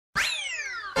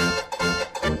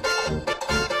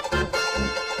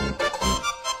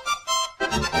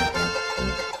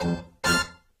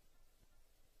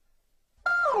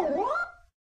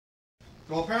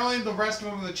find the rest of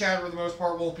them in the chat for the most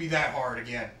part won't be that hard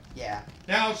again. Yeah.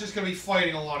 Now it's just going to be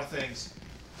fighting a lot of things.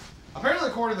 Apparently,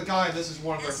 according to the guide, this is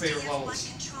one of their favorite levels.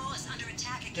 Control is under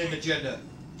attack again. In Agenda.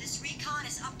 This recon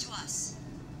is up to us.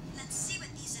 Let's see what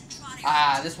these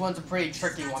Zentraedi This one's a pretty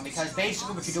tricky one because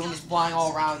basically what you're doing is flying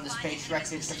all around the space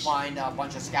directed to find a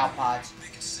bunch of scout pods.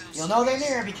 You'll know they're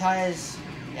near because,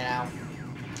 you know.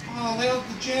 Oh, they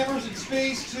have the jammers in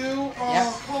space too? Oh,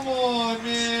 yep. Come on,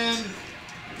 man.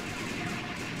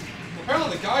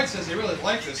 Apparently the guide says they really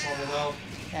like this level, though.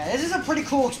 Yeah, this is a pretty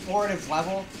cool explorative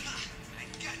level. I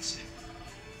gotcha.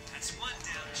 That's one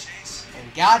down, Chase.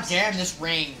 And goddamn this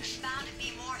range. Bound to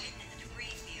be more hidden in the debris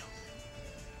field.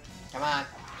 Come on,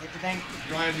 hit the thing.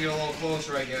 Trying to get a little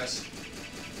closer, I guess.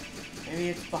 Maybe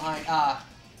it's behind.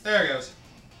 There it goes.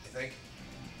 I think.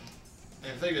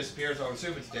 And if the thing disappears, I would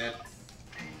assume it's dead.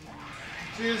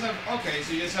 So you just have, okay,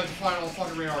 so you just have to find all the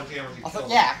fucking radar cameras you kill.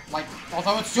 Yeah, like,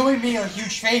 although it's doing me a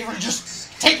huge favor,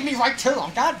 just take me right to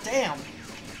them. God damn.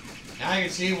 Now you can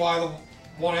see why the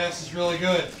 1S is really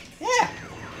good. Yeah.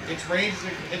 Its range,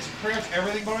 it's pretty much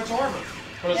everything but its armor.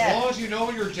 But as long as you know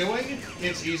what you're doing,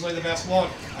 it's easily the best one,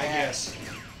 I guess.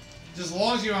 Just as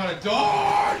long as you know how to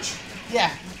dodge.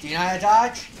 Yeah. Do you know how to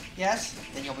dodge? Yes?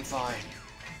 Then you'll be fine.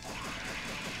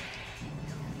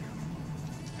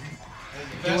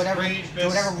 Do whatever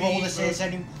roll this is.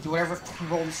 Do whatever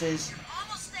roll this is.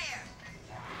 Almost there.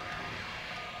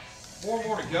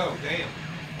 More to go. Damn.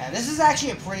 Yeah, this is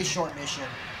actually a pretty short mission.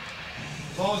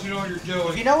 As long as you know what you're doing.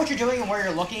 If you know what you're doing and where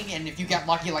you're looking, and if you get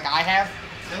lucky like I have.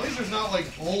 At least there's not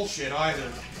like bullshit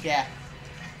either. Yeah.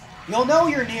 You'll know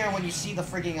you're near when you see the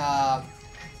frigging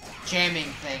jamming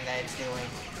thing that it's doing.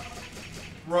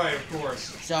 Right, of course.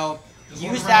 So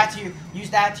use that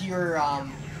to your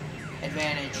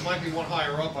advantage. It might be one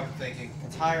higher up, I'm thinking.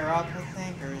 It's higher up, I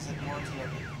think, or is it more to your...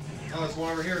 Oh, there's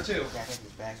one over here too. Yeah, I think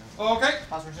there's bags on. Okay.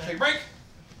 Pause for a second. Take a break.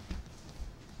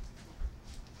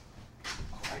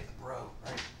 Alright, bro.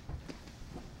 Right.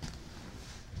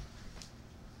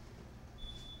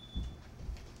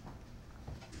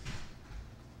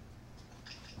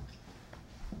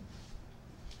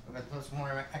 I'm gonna put some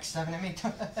more X7 at me.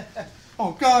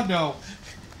 Oh God, no.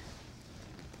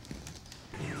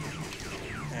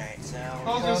 Alright, so... I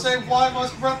was gonna say, why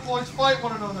must Breathloids fight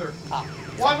one another? Ah.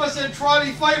 Why must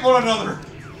Zentraedi fight one another?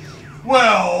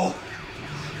 Well...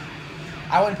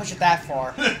 I wouldn't push it that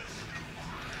far.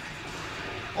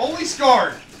 Only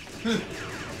scarred.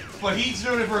 But he's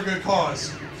doing it for a good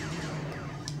cause.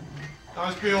 I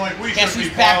was feeling like we shouldn't be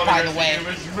back, by violent the way.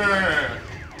 against the humans.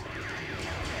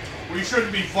 We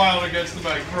shouldn't be violent against the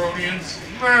Micronians.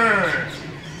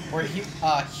 We're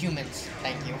humans,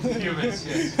 thank you. Humans,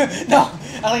 yes. No,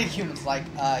 I like humans, like,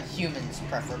 humans,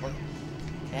 preferably.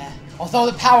 Yeah. Although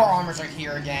the power armors are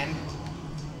here again.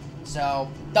 So,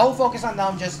 don't focus on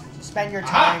them, just spend your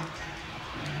time.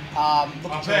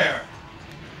 Look Up there.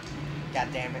 God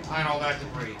damn it. I know that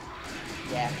debris.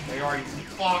 Yeah. They are, you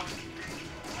fuck.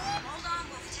 Hold on,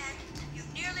 Wolf-Ted.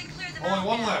 You've nearly cleared the Only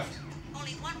one mountain. left.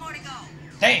 Only one more to go.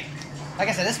 Damn. Like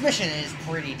I said, this mission is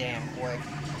pretty damn quick.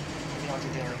 You know what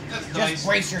you're doing. That's Just nice.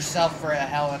 brace yourself for the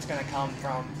hell that's gonna come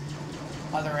from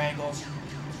other angles.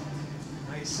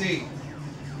 I see.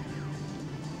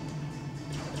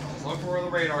 Just look for where the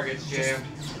radar gets jammed.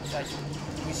 Like,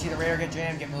 you see the radar get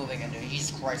jammed, get moving, and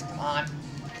Jesus Christ, come on.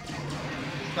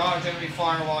 Dodge enemy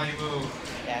fire while you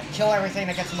move. Yeah, kill everything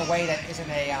that gets in the way that isn't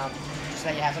a, just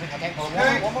that you have something. Okay,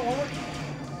 Okay. One more.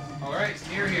 Alright, it's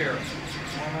near here.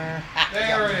 One more. Ah,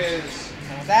 There it is.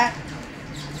 And with that,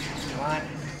 come on.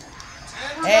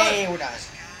 And we're Hey, done. we're done.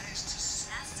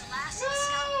 That's the last of the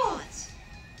scout pods.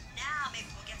 Now maybe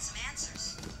we'll get some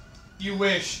answers. You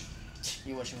wish.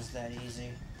 You wish it was that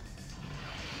easy.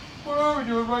 What are we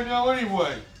doing right now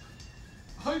anyway?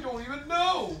 I don't even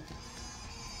know.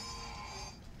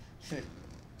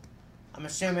 I'm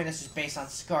assuming this is based on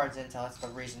Scar's intel. That's the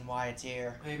reason why it's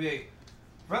here. Maybe.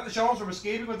 Prevent the shuttles from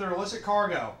escaping with their illicit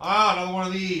cargo. Ah, another one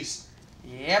of these.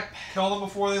 Yep. Kill them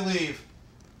before they leave.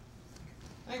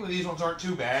 I think these ones aren't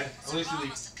too bad. At least Zabal they're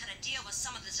must have cut a deal with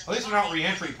some of the not Zentraedi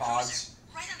re-entry pods.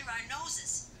 right under our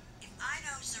noses. If I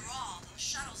know Zeral, those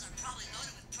shuttles are probably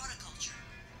loaded with Protoculture.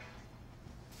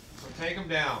 So take them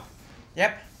down.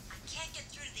 Yep. I can't get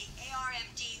through to the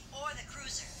ARMD or the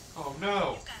cruiser. Oh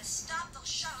no. You've got to stop those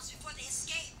shuttles before they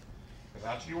escape. If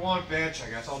that's what you want, bitch, I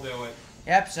guess I'll do it.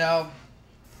 Yep. So,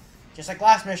 just like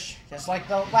last mission, just like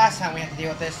the last time we had to deal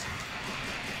with this,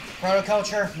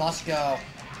 Protoculture must go.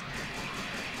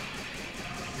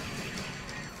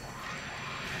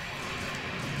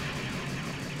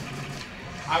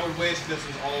 I would wish this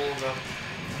was all of them.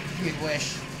 You'd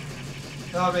wish.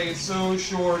 That would make it so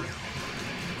short.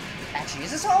 Actually, Actually,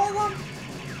 is this all of them?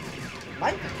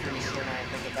 Might be pretty sure now I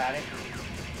think about it.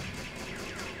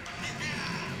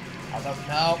 Although,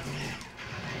 no.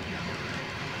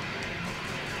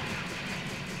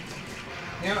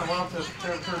 Damn, I went up to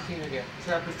chapter 13 again.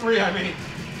 Chapter 3, I mean.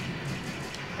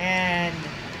 And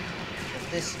if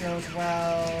this goes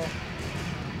well...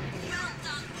 Well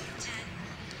done, Lieutenant.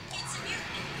 It's a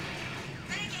mutiny.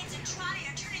 Renegades and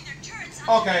Zentraedi are turning their turrets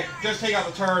on. Okay, just take out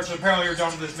the turrets, and apparently you're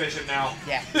done with this mission now.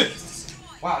 Yeah.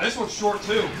 Wow, this one's short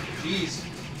too. Jeez.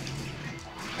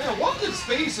 Yeah, ones in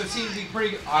space have seemed to be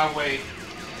pretty... wait.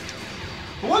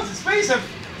 The ones in space have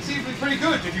seemed to be pretty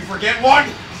good. Did you forget one?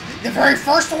 The very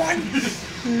first one?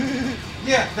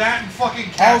 Yeah, that and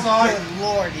fucking Cat's Eye. Good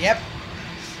lord, yep.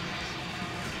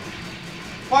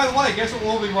 By the way, guess what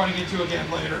we'll be running into again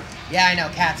later? Yeah, I know,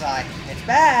 Cat's Eye. It's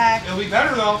back. It'll be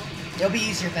better though. It'll be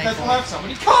easier, Because thankfully. we'll have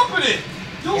somebody competent.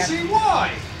 You'll Yep. see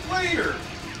why later.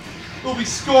 We'll be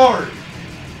scarred.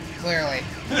 Clearly.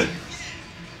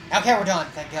 Okay, we're done,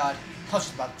 thank God. I was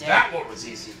just about dead. That one was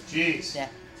easy. Jeez. Yeah.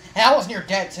 And I was near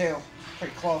dead, too.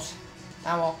 Pretty close.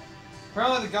 Ah, well.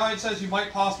 Apparently the guide says you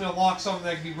might possibly unlock something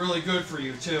that could be really good for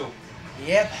you too.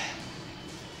 Yep.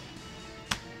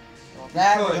 Well,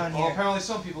 that we're Good. done Well, here. apparently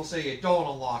some people say you don't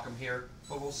unlock them here,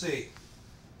 but we'll see.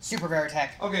 Super Veritech.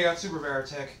 Okay, got Super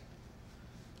Battlecry.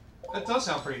 That does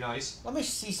sound pretty nice. Let me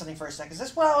see something for a second. Is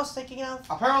this what I was thinking of?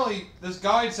 Apparently, this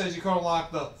guide says you can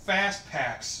unlock the fast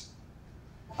packs.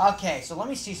 Okay, so let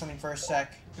me see something for a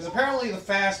sec. Because apparently the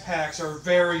fast packs are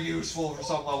very useful for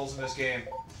some levels in this game.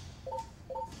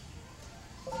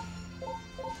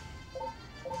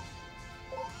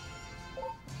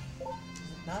 Is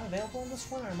it not available in this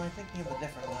one, or am I thinking of a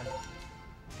different one?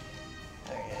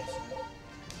 There it is.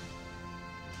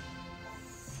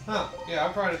 Huh. Yeah,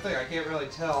 I'm trying to think. I can't really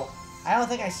tell. I don't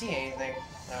think I see anything.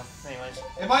 So, anyways.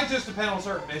 It might just depend on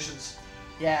certain missions.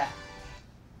 Yeah.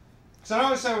 Because I know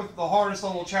I said with the hardest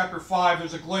level, Chapter 5,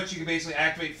 there's a glitch you can basically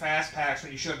activate fast packs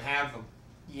when you shouldn't have them.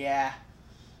 Yeah.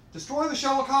 Destroy the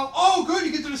shuttle column. Oh, good!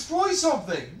 You get to destroy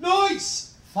something!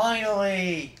 Nice!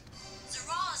 Finally!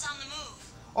 Zeral is on the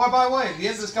move. Oh, by the way, the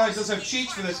end of this guide does have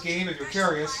cheats for this game, if you're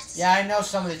curious. Yeah, I know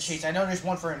some of the cheats. I know there's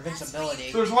one for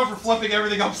invincibility. There's one for flipping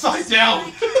everything upside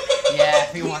down. Yeah,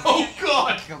 if you want Oh,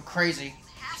 God! to go crazy.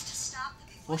 Have to stop the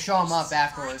people We'll show 'em up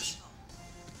afterwards.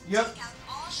 Yep. Take out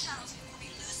all shuttles before we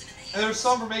lose them in the And there's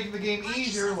some for making the game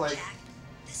easier, like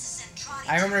This is Zentraedi.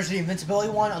 I remember there's the invincibility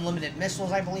one. Unlimited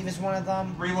missiles, I believe, is one of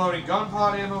them. reloading gun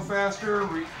pod ammo faster,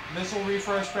 missile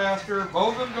refresh faster,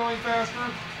 both of them going faster,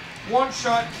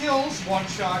 one-shot kills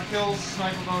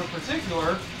sniper mode in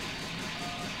particular,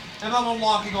 and then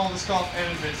unlocking all the stuff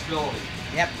and invincibility.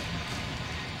 Yep.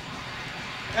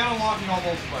 And unlocking all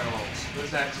multiplayer levels.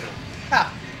 There's that too.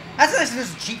 Ha! That's nice if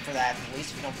there's a cheat for that, at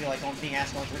least, if you don't feel like being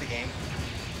asked going through the game.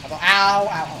 Although, ow, ow,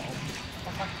 ow.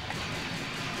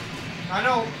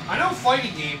 I know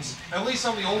fighting games, at least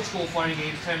some of the old school fighting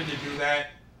games tended to do that.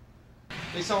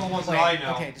 At least some of the ones that I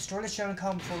know. Okay, destroy the shuttle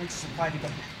column before we reach the supply depot.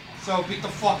 So beat the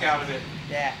fuck out of it.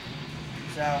 Yeah.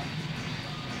 So,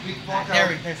 Beat the fuck there out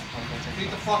we of there's the point. Beat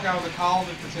the fuck out of the column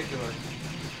in particular.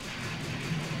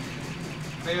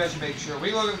 Maybe I should make sure. We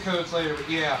can look at the codes later, but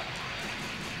yeah.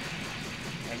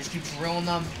 Yeah, just keep drilling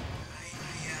them.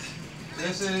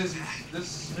 This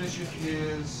mission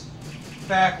is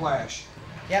Backlash.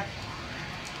 Yep.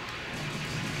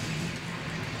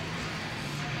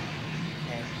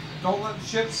 Okay. Don't let the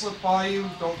ship slip by you.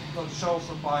 Don't let the shuttle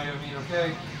slip by you. I mean,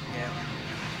 okay? Yeah.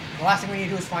 The last thing we need to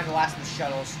do is find the last of the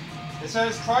shuttles. It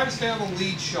says try to stay on the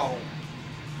lead shuttle.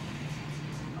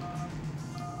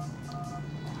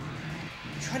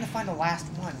 I'm trying to find the last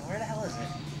one. Where the hell is it?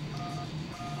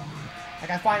 Like,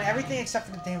 I find everything except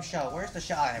for the damn shuttle. Where's the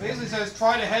shuttle? It basically says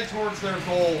try to head towards their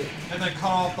goal and then cut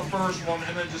off the first one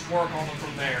and then just work on them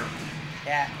from there.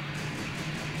 Yeah.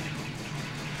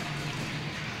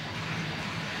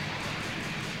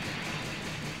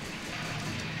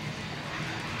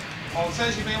 Oh, it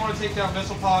says you may want to take down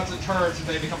missile pods and turrets if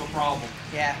they become a problem.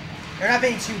 Yeah. They're not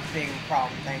being too big of a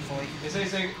problem, thankfully. They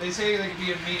say they can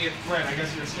be an immediate threat. I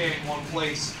guess if you're staying in one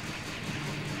place.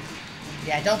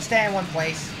 Yeah, don't stay in one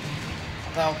place.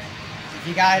 Although, if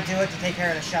you gotta do it to take care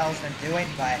of the shells, then do it,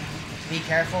 but be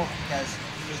careful, because...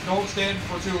 Just don't stand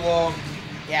for too long.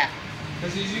 Yeah.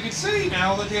 Because as you can see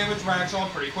now, the damage racks on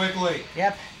pretty quickly.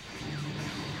 Yep.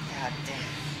 God damn.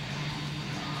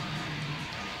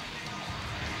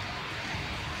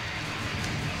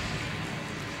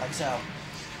 Like so.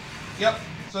 Yep.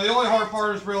 So the only hard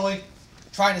part is really...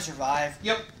 Trying to survive.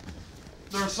 Yep.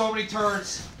 There are so many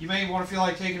turrets, you may want to feel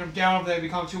like taking them down if they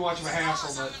become too much of a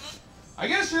hassle, but... I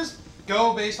guess just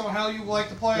go based on how you like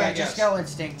to play, Yeah, I guess. just go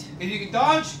instinct. If you can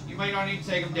dodge, you might not need to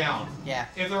take them down. Yeah.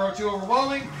 If they're too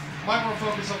overwhelming, you might want to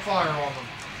focus some fire on them.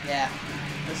 Yeah.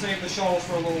 And save the shuttles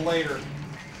for a little later.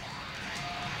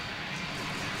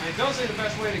 And it does say the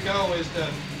best way to go is to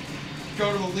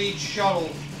go to the lead shuttle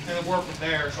and then work from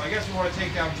there. So I guess we want to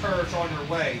take down turrets on your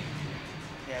way.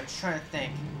 Yeah, I'm just trying to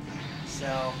think.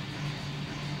 So,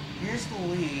 here's the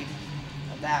lead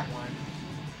of that one.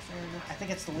 I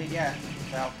think it's the lead, yeah.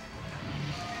 So.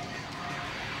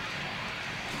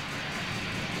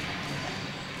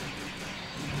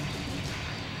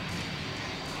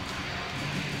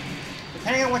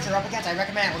 Depending on what you're up against, I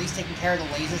recommend at least taking care of the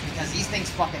lasers because these things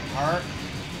fucking hurt.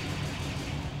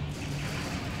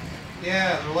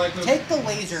 Yeah, they're like the... Take the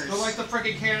lasers. They're like the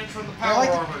freaking cannons from the power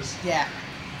armors. Yeah.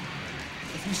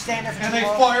 If you stand there for and too they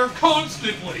long... fire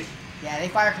constantly! Yeah, they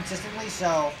fire consistently,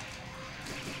 so...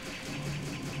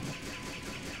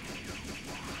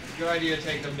 Good idea to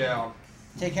take them down.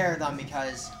 Take care of them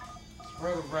because...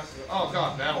 Where are the rest of it? Oh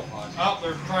god, battle pods. Oh,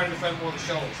 they're trying to defend one of the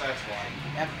shuttles, that's why.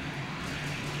 Yep.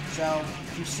 So,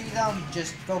 if you see them,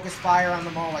 just focus fire on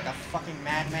them all like a fucking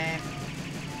madman.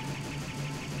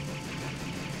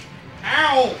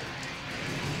 Ow!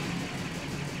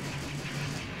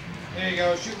 There you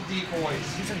go, shoot the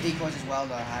decoys. Do some decoys as well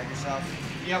to hide yourself.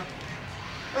 Yep.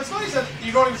 That's nice that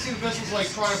you don't even see the missiles like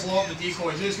try to blow up the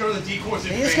decoys. They just go to the decoys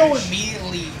and They just go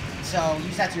immediately, so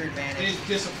use that to your advantage. They just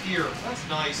disappear. That's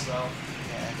nice though.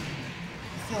 Yeah.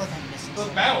 I feel like I'm missing Those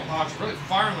something. battle pods are really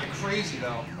firing like crazy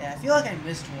though. Yeah, I feel like I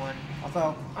missed one.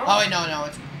 Although... Oh wait, no,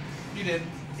 it's... You did.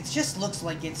 It just looks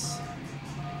like it's...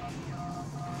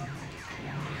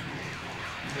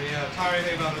 The tiny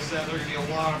thing about this set, there are going to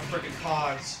be a lot of freaking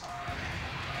pods.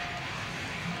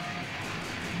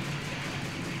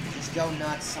 Just go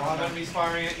nuts. A lot of enemies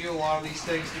firing at you, a lot of these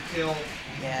things to kill.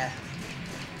 Yeah.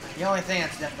 The only thing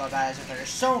that's difficult about it is that there's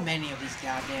so many of these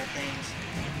goddamn things.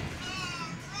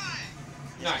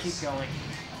 Just Nice. keep going.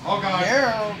 Oh god.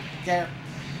 Arrow! Get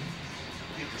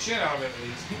Get the shit out of it at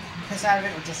least. piss out of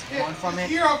it or just run from it.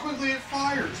 Hear how quickly it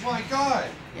fires. My god.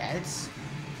 Yeah, it's...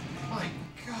 My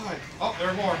god. Oh, there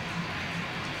are more.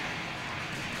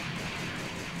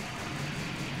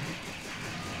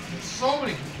 There's so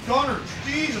many gunners.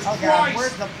 Jesus Oh god, Christ.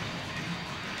 where's the...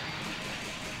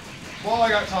 Well, I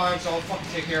got time, so I'll fucking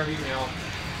take care of you now.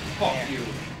 Fuck Yeah. you.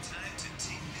 Time to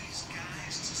take these guys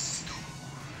to school.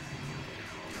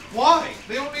 Why?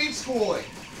 They don't need schooling.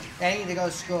 They need to go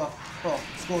to school. Cool.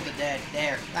 School of the dead.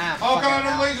 There. Ah, Oh fuck god, it no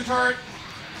now. laser turret.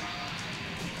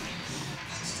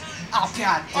 Oh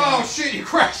god. Oh shit, you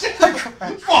crashed it. I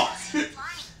crashed. Fuck.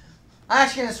 I'm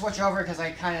actually gonna switch over because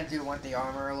I kind of do want the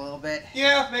armor a little bit.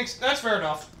 Yeah, that's fair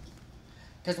enough.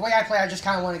 Because the way I play, I just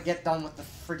kind of want to get done with the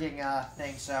freaking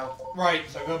thing, so... Right,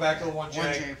 so go back to the 1J.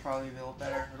 1J would probably be a little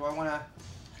better. Or do I want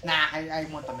to... Nah, I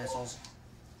want the missiles.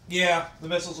 Yeah, the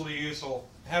missiles will be useful.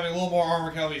 Having a little more armor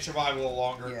can help you survive a little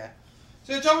longer. Yeah.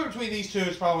 So jumping between these two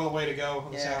is probably the way to go,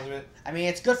 from the Yeah. sounds of it. I mean,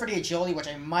 it's good for the agility, which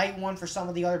I might want for some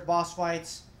of the other boss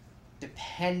fights.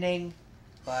 Depending.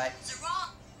 But, Is it wrong?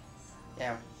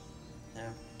 yeah. No.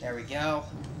 There we go.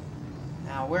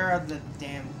 Now, where are the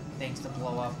damn things to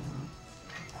blow up?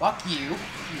 Fuck you.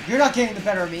 You're not getting the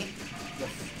better of me. You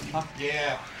fuck.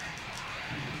 Yeah.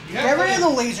 You Get rid of the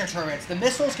laser turrets. The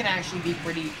missiles can actually be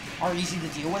are easy to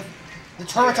deal with. The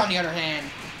turrets, on the other hand,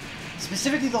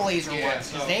 specifically the laser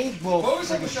ones, because they will. Focus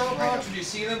on the friggin' shuttle right pods up. when you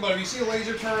see them, but if you see a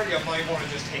laser turret, you might want to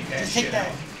just take that Just shit take that.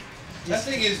 out. That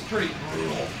thing is pretty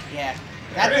brutal. Yeah.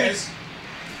 There That it thing- is.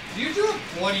 You do have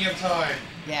plenty of time.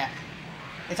 Yeah.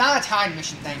 It's not a time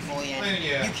mission, thankfully, and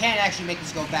Yeah. you can actually make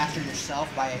this go faster yourself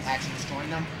by actually destroying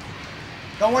them.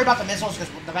 Don't worry about the missiles,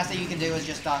 because the best thing you can do is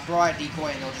just throw out a decoy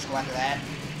and they'll just go after that.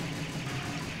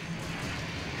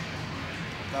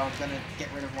 So I'm gonna get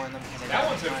rid of one of them because That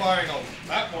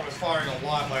one was firing a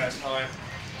lot last time.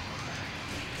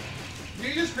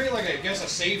 You just create like a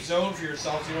safe zone for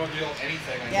yourself so you don't have to deal with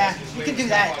anything, I Yeah, guess. Just you wait can for do the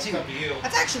that pods too. to come to you.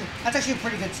 That's actually a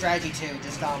pretty good strategy too.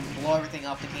 Just blow everything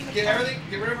up to gain the Get power.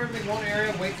 rid of everything in one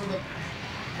area, wait for the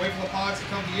pods to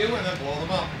come to you, and then blow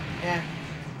them up. Yeah.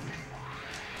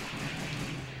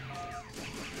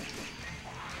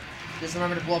 Just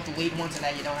remember to blow up the lead one so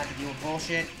that you don't have to deal with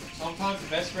bullshit. Sometimes the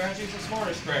best strategy is the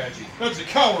smartest strategy. That's a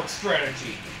coward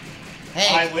strategy. Hey,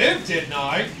 I lived, didn't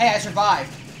I? hey, I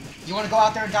survived. You want to go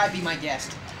out there and die? Be my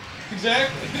guest.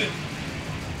 Exactly.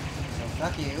 So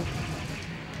fuck you.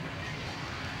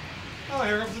 Oh,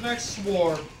 here comes the next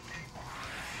swarm.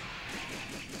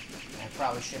 I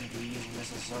probably shouldn't be using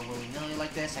missiles so willy-nilly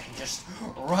like this. I can just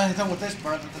run them with this.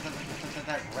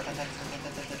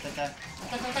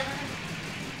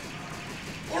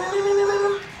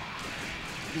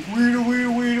 Weedle,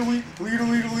 weedle, weedle, weedle, weedle,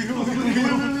 weedle, weedle, weedle,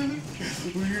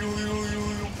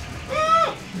 weedle.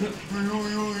 Ah! Weedle,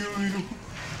 weedle, weedle, weedle.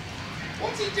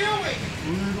 What's he doing?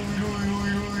 Weedle, weedle, weedle,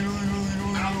 weedle, weedle,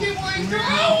 weedle, I don't weedle. get what he's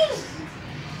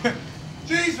doing.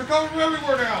 Jeez, they're coming from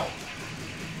everywhere now.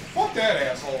 Fuck that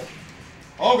asshole.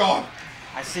 Oh god.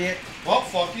 I see it. Well,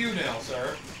 fuck you now,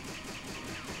 sir.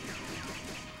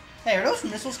 Hey, are those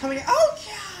missiles coming in? Oh,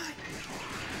 God!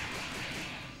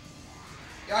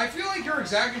 Yeah, I feel like you're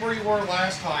exactly where you were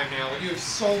last time now, but you have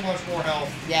so much more health.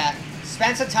 Yeah,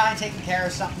 spend some time taking care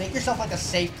of something. Make yourself like a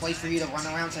safe place for you to run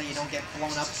around so you don't get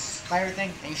blown up by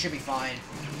everything, and you should be fine.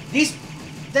 These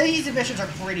missions are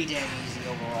pretty damn easy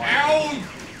overall. Ow!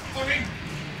 Fucking...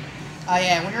 Oh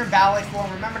yeah, when you're in Battlecry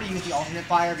form, remember to use the alternate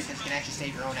fire because you can actually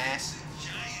save your own ass.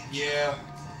 Yeah.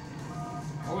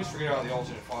 I always forget about the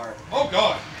alternate fire. Oh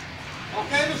god!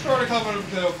 Okay, they started coming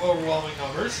to overwhelming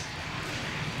numbers.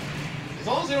 As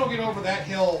long as they don't get over that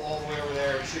hill all the way over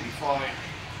there, it should be fine.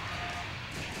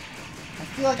 I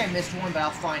feel like I missed one, but I'll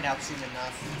find out soon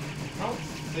enough. I don't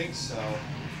think so.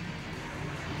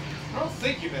 I don't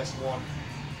think you missed one.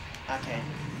 Okay,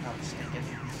 I was thinking.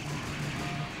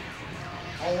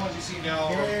 All the ones you see now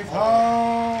are...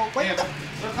 Wait, Damn, the,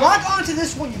 they're coming. lock onto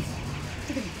this one, you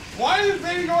freaking... Why did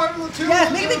maybe go after the two? Yeah,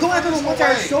 ones maybe that go are after the ones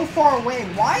that are so far away.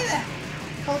 Why the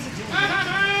hell is it doing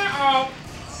that? Oh.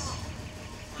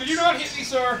 Could you not hit me,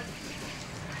 sir?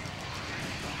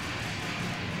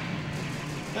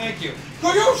 Thank you.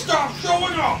 Could you stop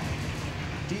showing up?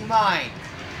 Do you mind?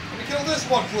 Let me kill this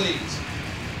one, please.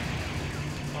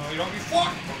 Oh, you don't be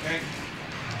fucked. Okay.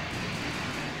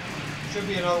 Should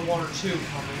be another one or two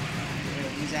coming.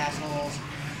 These assholes.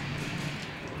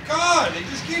 God, they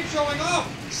just keep showing up.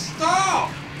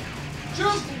 Stop.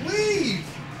 Just leave.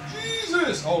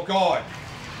 Jesus. Oh, God.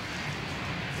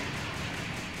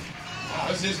 Wow,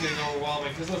 this is getting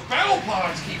overwhelming because those battle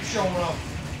pods keep showing up.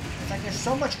 It's like there's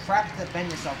so much crap to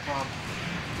defend yourself from.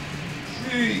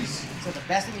 Jeez. So the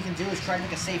best thing you can do is try to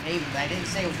make a safe haven, but I didn't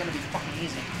say it was going to be fucking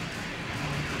easy.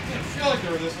 I didn't feel like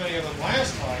there were this many of them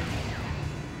last time.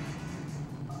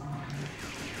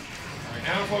 Alright,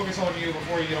 now focus on you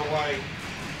before you get away.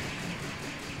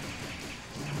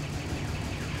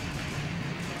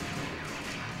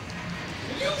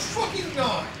 Can you fucking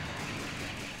not?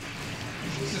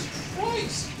 Jesus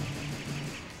Christ!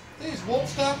 These won't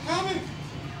stop coming.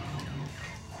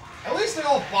 At least they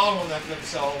all bottleneck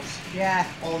themselves. Yeah.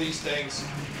 All these things.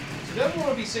 So definitely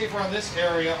want to be safe around this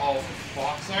area. Oh, for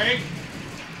fuck's sake!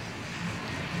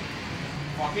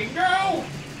 Fucking go!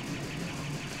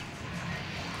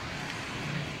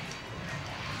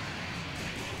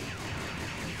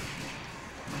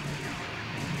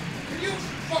 Can you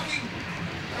fucking...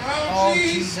 Oh,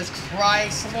 jeez! Jesus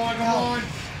Christ. Come on, come on!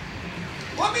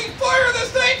 Let me fire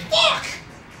this thing! Fuck!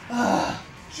 Ugh.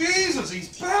 Jesus,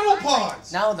 these battle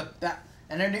pods! Now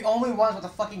and they're the only ones with the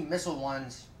fucking missile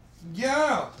ones.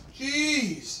 Yeah,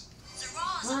 jeez.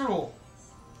 Brutal.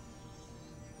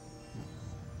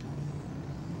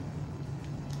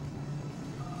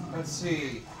 Let's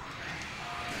see.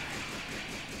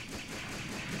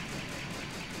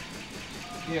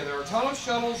 Yeah, there are a ton of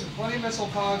shuttles and plenty of missile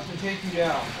pods to take you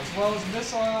down, as well as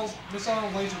missile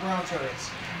and laser ground turrets.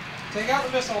 Take out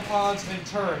the missile pods and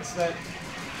turrets that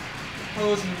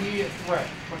pose an immediate threat,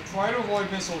 but try to avoid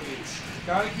missile use.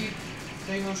 Gotta keep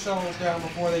taking those shuttles down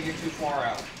before they get too far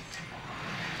out.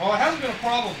 Oh, it hasn't been a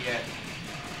problem yet.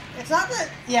 It's not that,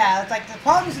 yeah, it's like the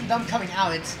problem isn't them coming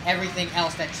out, it's everything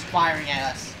else that's firing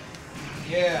at us.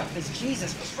 Yeah. It's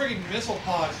Jesus. Those friggin' missile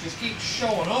pods just keep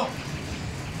showing up.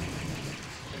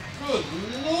 Good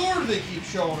lord, they keep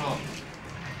showing up.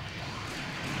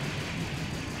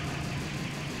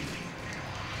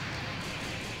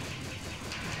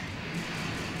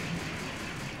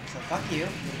 So fuck you.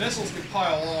 The missiles could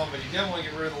pile on, but you definitely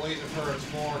get rid of the laser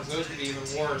turrets more, because those could be even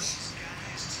worse.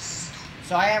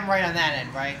 So I am right on that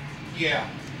end, right? Yeah.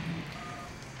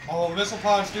 Although missile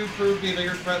pods do prove to be a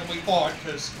bigger threat than we thought,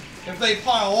 because if they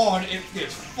pile on, it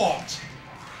gets fucked.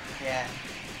 Yeah.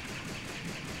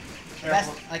 The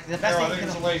Careful. best, like the There, best I thing think you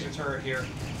there's a can laser turret here.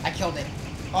 I killed it.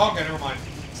 Oh, okay, never mind.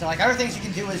 So like other things you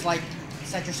can do is like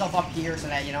set yourself up here so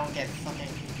that you don't get fucking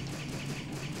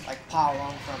like pile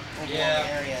on from over Yeah.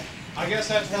 the area. I guess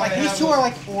that's And why like they these have two those, are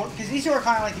like because these two are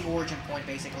kind of like the origin point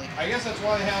basically. I guess that's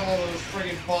why they have all those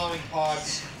friggin' bombing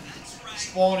pods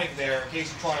spawning there in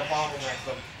case you try to bottleneck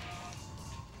them.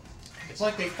 It's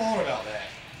like they thought about that.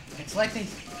 It's like they.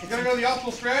 You're gonna go the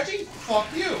optimal strategy? Fuck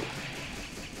you!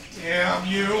 Damn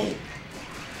you!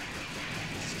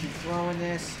 Just keep throwing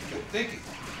this. Good thinking.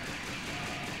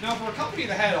 Now, for a company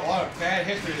that had a lot of bad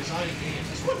history designing games,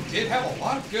 this one did have a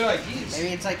lot of good ideas.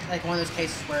 Maybe it's like one of those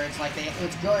cases where it's like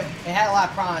it's good. It had a lot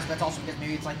of promise, but it's also because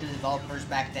maybe it's like the developers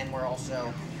back then were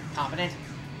also competent.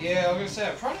 Yeah, I was gonna say,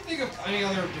 I'm trying to think of any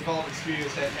other development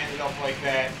studios that ended up like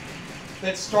that.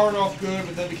 That started off good,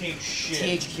 but then became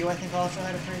shit. THQ, I think, also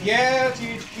had a pretty. Yeah,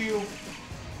 THQ.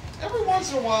 Every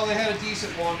once in a while, they had a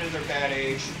decent one in their bad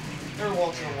age. Every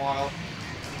once in a while.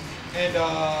 And,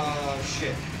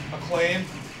 shit. Acclaim.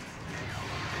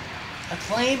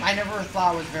 Acclaim, I never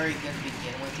thought was very good to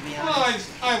begin with, to be honest.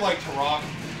 I like to rock.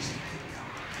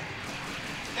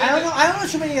 I don't know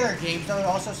too many other games though,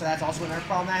 also, so that's also another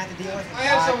problem I had to deal with. I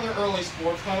had some of their early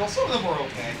sports titles. Some of them were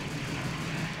okay.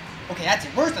 Okay, that's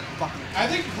it. Where's the fucking... I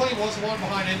think Acclaim was the one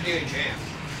behind NBA Jam.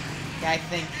 Yeah, I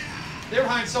think... They're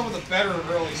behind some of the better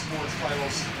early sports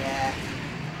titles. Yeah.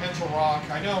 Mental Rock,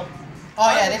 I know.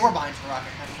 Oh yeah, they were behind Rock. I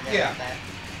kind of forget about that.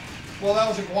 Well, that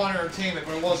was Iguana Entertainment,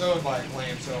 but it was owned by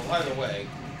Acclaim, so either way.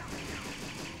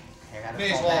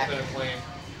 May as well have been Acclaim.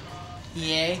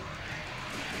 EA?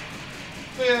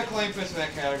 Yeah, Acclaim fits in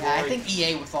that category. Yeah, I think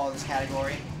EA would fall in this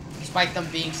category. Despite them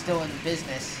being still in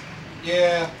business.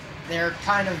 Yeah. They're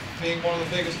kind of... Being one of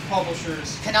the biggest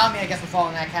publishers. Konami, I guess, would fall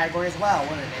in that category as well,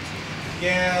 wouldn't it?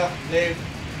 Yeah,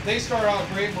 they started out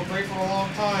great, were great for a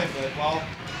long time, but, well...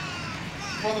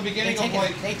 From the beginning of,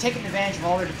 like... They've taken advantage of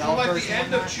all their developers. From, like,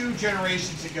 the end of 2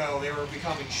 generations ago, they were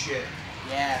becoming shit.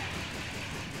 Yeah.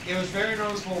 It was very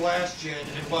noticeable last gen,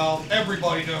 and, well,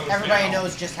 everybody knows Everybody now.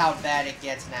 knows just how bad it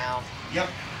gets now. Yep.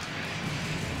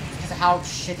 Because of how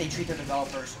shit they treat their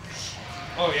developers.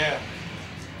 Oh, yeah.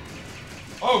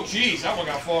 Oh, jeez, that one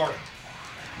got far.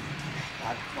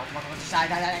 God, come on,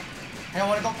 decide. I don't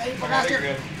want to go any faster. You're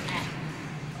good.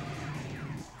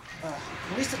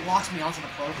 At least it locks me onto the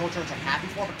Protoculture, which I'm happy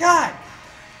for, but god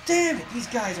damn it, these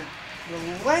guys are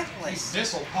relentless. These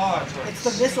missile pods are... It's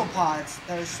the missile pods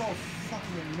that are so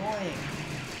fucking annoying.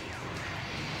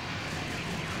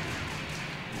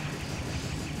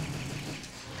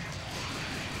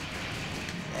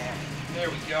 There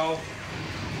we go.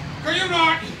 Are you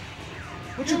not?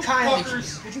 Would you kindly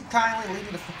leave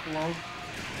me the fuck alone?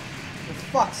 For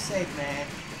fuck's sake, man.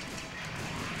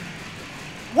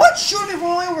 What should be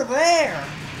rolling over there?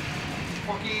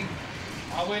 Fucking,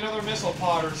 probably another missile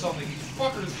pod or something. These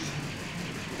fuckers just,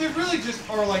 they really just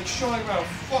are like showing out of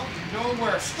fucking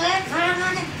nowhere. Stop him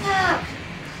in the back!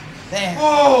 There.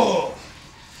 Oh!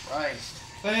 Christ.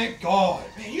 Thank God.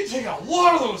 Man, you take a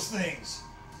lot of those things.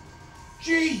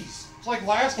 Jeez. It's like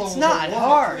last level was It's not a warm-up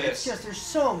hard. for this. It's just there's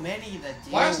so many that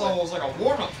deal Last with. level was like a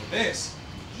warm-up for this.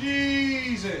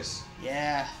 Jesus.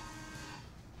 Yeah.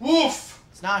 Woof!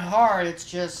 It's not hard. It's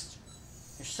just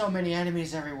there's so many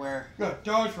enemies everywhere. You gotta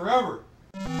dodge forever.